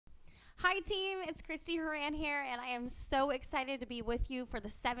Hi team, it's Christy Horan here, and I am so excited to be with you for the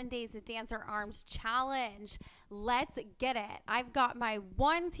 7 Days to Dance Our Arms Challenge. Let's get it. I've got my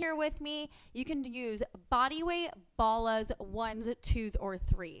ones here with me. You can use bodyweight, Balas, ones, twos, or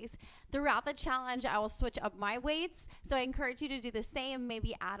threes. Throughout the challenge, I will switch up my weights, so I encourage you to do the same,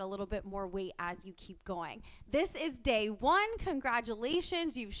 maybe add a little bit more weight as you keep going. This is day one.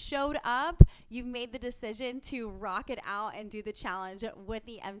 Congratulations, you've showed up. You've made the decision to rock it out and do the challenge with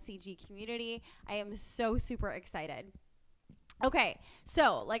the MCG community. I am so super excited. Okay,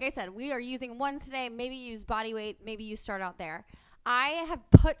 so like I said, we are using ones today. Maybe use body weight. Maybe you start out there. I have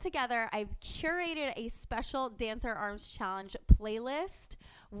put together, I've curated a special Dance Our Arms Challenge playlist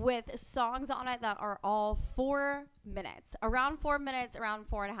with songs on it that are all 4 minutes, around 4 minutes, around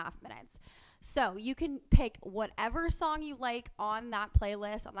 4.5 minutes. So you can pick whatever song you like on that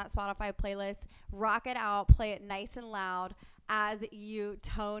playlist, on that Spotify playlist, rock it out, play it nice and loud as you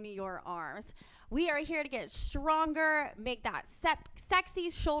tone your arms. We are here to get stronger, make that sexy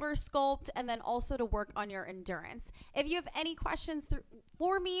shoulder sculpt, and then also to work on your endurance. If you have any questions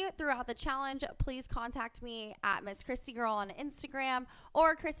for me throughout the challenge, please contact me at Miss Christy Girl on Instagram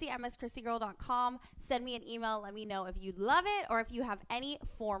or Christy@MissChristyGirl.com. Send me an email. Let me know if you love it or if you have any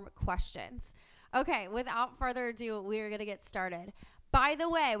form questions. Okay, without further ado, we're going to get started. By the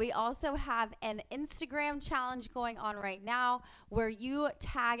way, we also have an Instagram challenge going on right now where you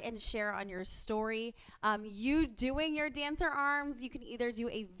tag and share on your story you doing your dancer arms. You can either do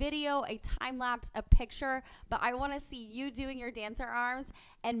a video, a time lapse, a picture, but I want to see you doing your dancer arms,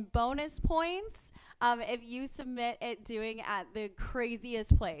 and bonus points if you submit it doing at the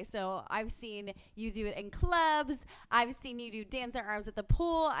craziest place. So I've seen you do it in clubs. I've seen you do dancer arms at the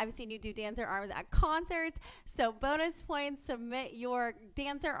pool. I've seen you do dancer arms at concerts. So bonus points, submit your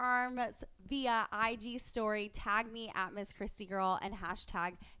dancer arms via IG story, tag me at Miss Christy Girl and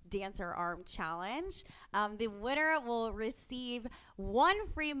hashtag Dancer Arm Challenge. The winner will receive 1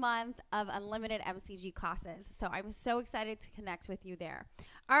 free month of unlimited MCG classes. So I'm so excited to connect with you there.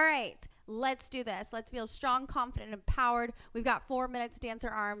 All right, let's do this. Let's feel strong, confident, and empowered. We've got 4 minutes dancer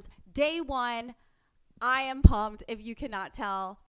arms. Day one. I am pumped if you cannot tell.